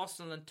like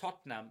Arsenal and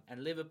Tottenham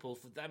and Liverpool,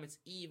 for them it's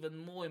even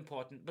more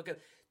important because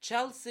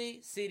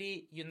Chelsea,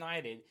 City,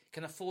 United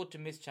can afford to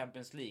miss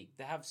Champions League.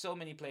 They have so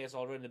many players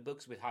already in the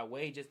books with high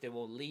wages, they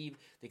won't leave,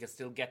 they can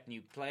still get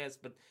new players,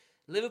 but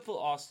Liverpool,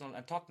 Arsenal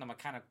and Tottenham are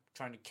kind of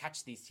trying to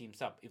catch these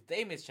teams up. If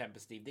they miss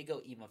Champions League, they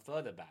go even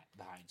further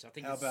behind. So I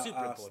think it's super important.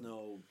 How about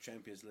Arsenal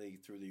Champions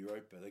League through the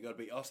Europa? They got to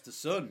beat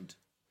Östersund.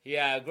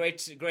 Yeah, great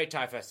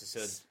tie for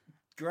Östersund.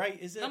 Great,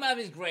 is it? No, I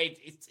mean, it's great.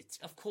 It's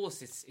of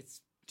course,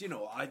 it's. Do you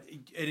know?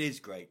 It is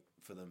great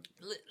for them.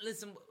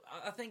 Listen,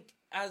 I think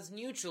as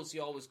neutrals,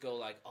 you always go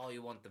like, "Oh,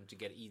 you want them to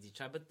get easy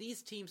try," but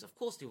these teams, of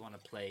course, they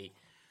want to play.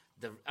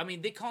 I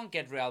mean, they can't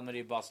get Real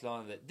Madrid,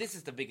 Barcelona. This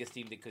is the biggest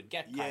team they could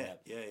get. Yeah,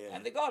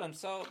 and they got them.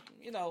 So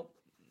you know,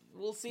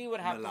 we'll see what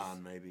happens.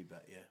 Milan, maybe,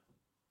 but yeah.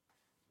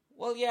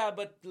 Well, yeah,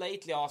 but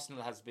lately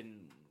Arsenal has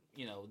been.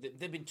 You know,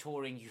 they've been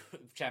touring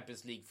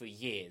Champions League for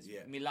years.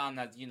 Yeah. Milan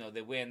has,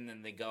 they win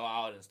and they go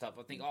out and stuff.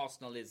 I think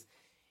Arsenal is,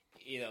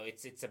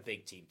 it's a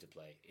big team to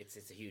play. It's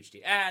a huge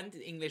team. And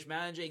English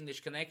manager,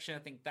 English connection, I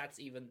think that's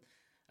even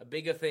a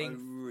bigger thing.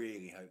 I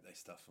really hope they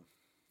stuff them.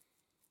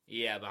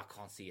 Yeah, but I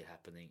can't see it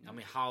happening. I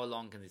mean, how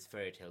long can this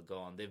fairy tale go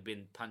on? They've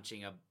been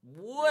punching up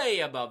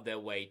way above their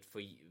weight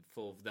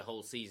for the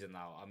whole season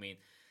now. I mean...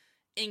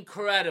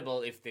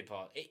 Incredible if they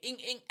pass. In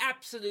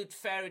absolute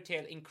fairy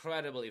tale,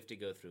 incredible if they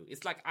go through.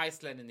 It's like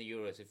Iceland in the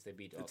Euros if they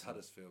beat Arsenal. It's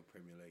Huddersfield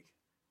Premier League.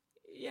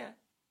 Yeah,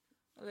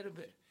 a little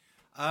bit.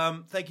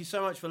 Thank you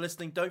so much for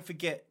listening. Don't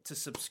forget to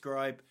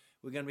subscribe.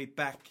 We're going to be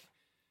back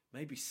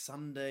maybe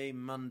Sunday,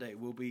 Monday.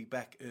 We'll be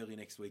back early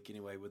next week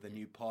anyway with a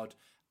new pod.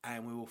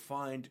 And we will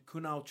find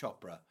Kunal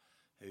Chopra,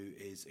 who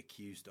is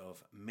accused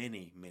of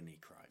many, many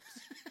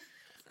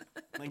crimes.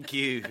 Thank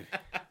you.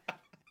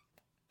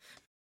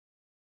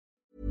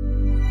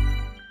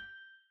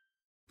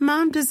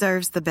 Mom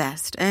deserves the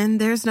best, and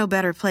there's no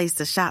better place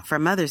to shop for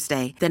Mother's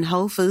Day than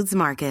Whole Foods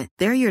Market.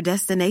 They're your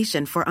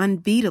destination for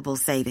unbeatable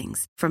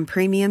savings, from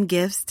premium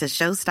gifts to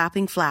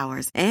show-stopping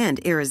flowers and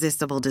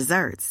irresistible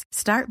desserts.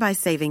 Start by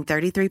saving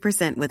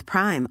 33% with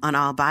Prime on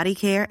all body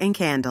care and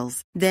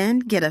candles. Then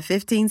get a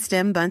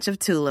 15-stem bunch of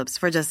tulips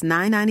for just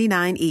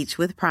 $9.99 each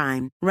with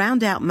Prime.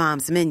 Round out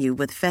Mom's menu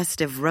with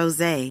festive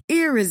rosé,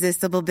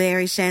 irresistible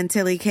berry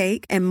chantilly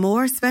cake, and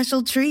more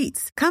special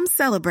treats. Come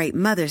celebrate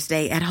Mother's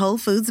Day at Whole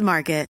Foods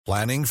Market.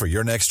 Planning for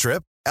your next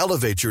trip?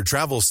 Elevate your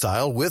travel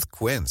style with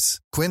Quince.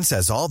 Quince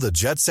has all the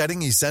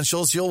jet-setting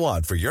essentials you'll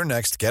want for your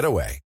next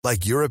getaway,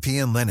 like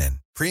European linen,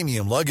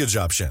 premium luggage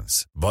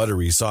options,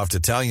 buttery soft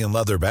Italian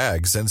leather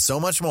bags, and so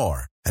much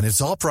more. And it's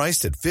all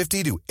priced at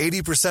 50 to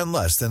 80%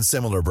 less than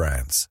similar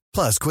brands.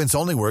 Plus, Quince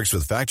only works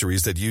with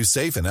factories that use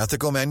safe and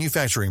ethical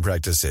manufacturing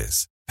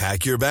practices.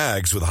 Pack your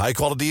bags with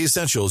high-quality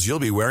essentials you'll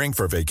be wearing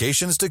for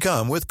vacations to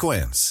come with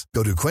Quince.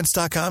 Go to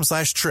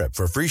quince.com/trip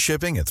for free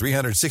shipping and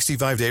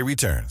 365-day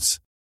returns.